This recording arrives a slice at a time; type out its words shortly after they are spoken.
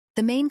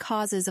The main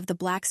causes of the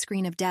black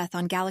screen of death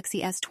on Galaxy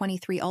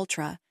S23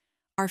 Ultra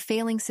are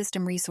failing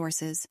system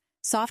resources,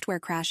 software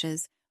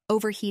crashes,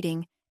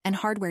 overheating, and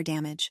hardware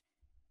damage.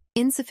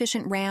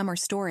 Insufficient RAM or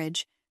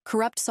storage,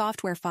 corrupt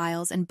software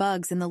files, and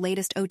bugs in the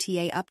latest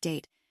OTA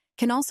update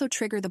can also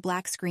trigger the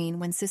black screen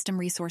when system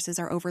resources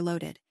are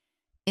overloaded.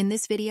 In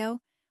this video,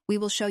 we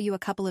will show you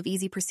a couple of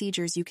easy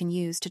procedures you can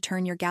use to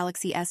turn your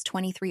Galaxy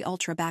S23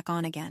 Ultra back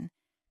on again.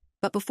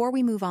 But before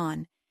we move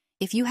on,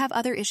 if you have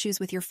other issues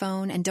with your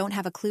phone and don't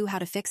have a clue how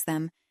to fix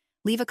them,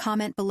 leave a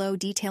comment below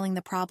detailing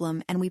the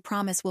problem and we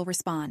promise we'll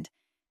respond.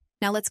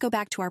 Now let's go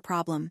back to our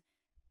problem.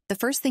 The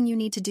first thing you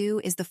need to do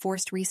is the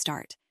forced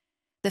restart.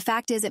 The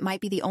fact is, it might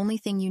be the only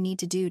thing you need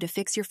to do to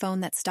fix your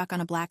phone that's stuck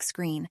on a black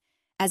screen,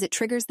 as it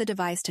triggers the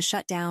device to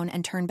shut down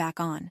and turn back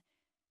on.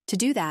 To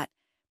do that,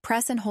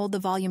 press and hold the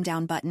volume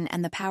down button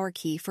and the power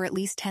key for at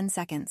least 10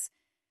 seconds.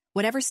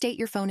 Whatever state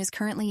your phone is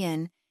currently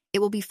in, it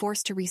will be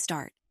forced to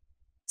restart.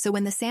 So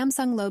when the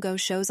Samsung logo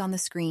shows on the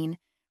screen,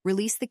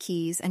 release the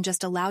keys and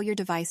just allow your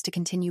device to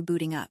continue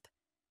booting up.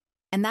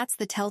 And that's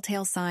the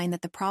telltale sign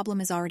that the problem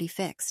is already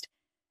fixed.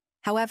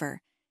 However,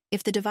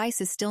 if the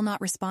device is still not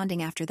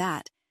responding after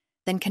that,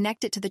 then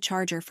connect it to the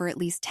charger for at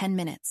least 10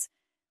 minutes,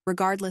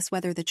 regardless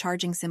whether the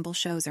charging symbol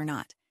shows or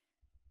not.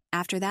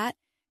 After that,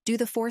 do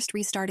the forced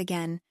restart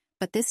again,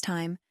 but this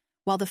time,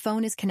 while the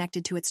phone is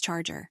connected to its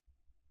charger.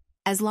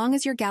 As long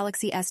as your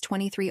Galaxy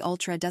S23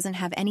 Ultra doesn't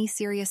have any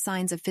serious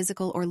signs of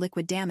physical or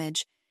liquid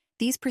damage,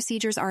 these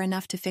procedures are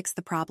enough to fix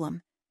the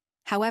problem.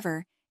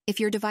 However, if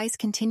your device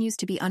continues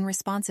to be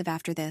unresponsive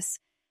after this,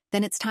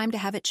 then it's time to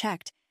have it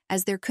checked,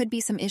 as there could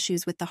be some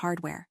issues with the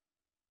hardware.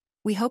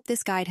 We hope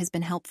this guide has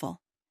been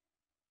helpful.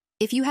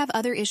 If you have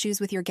other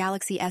issues with your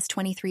Galaxy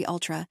S23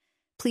 Ultra,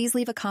 please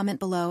leave a comment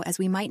below as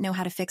we might know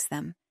how to fix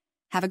them.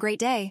 Have a great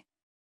day!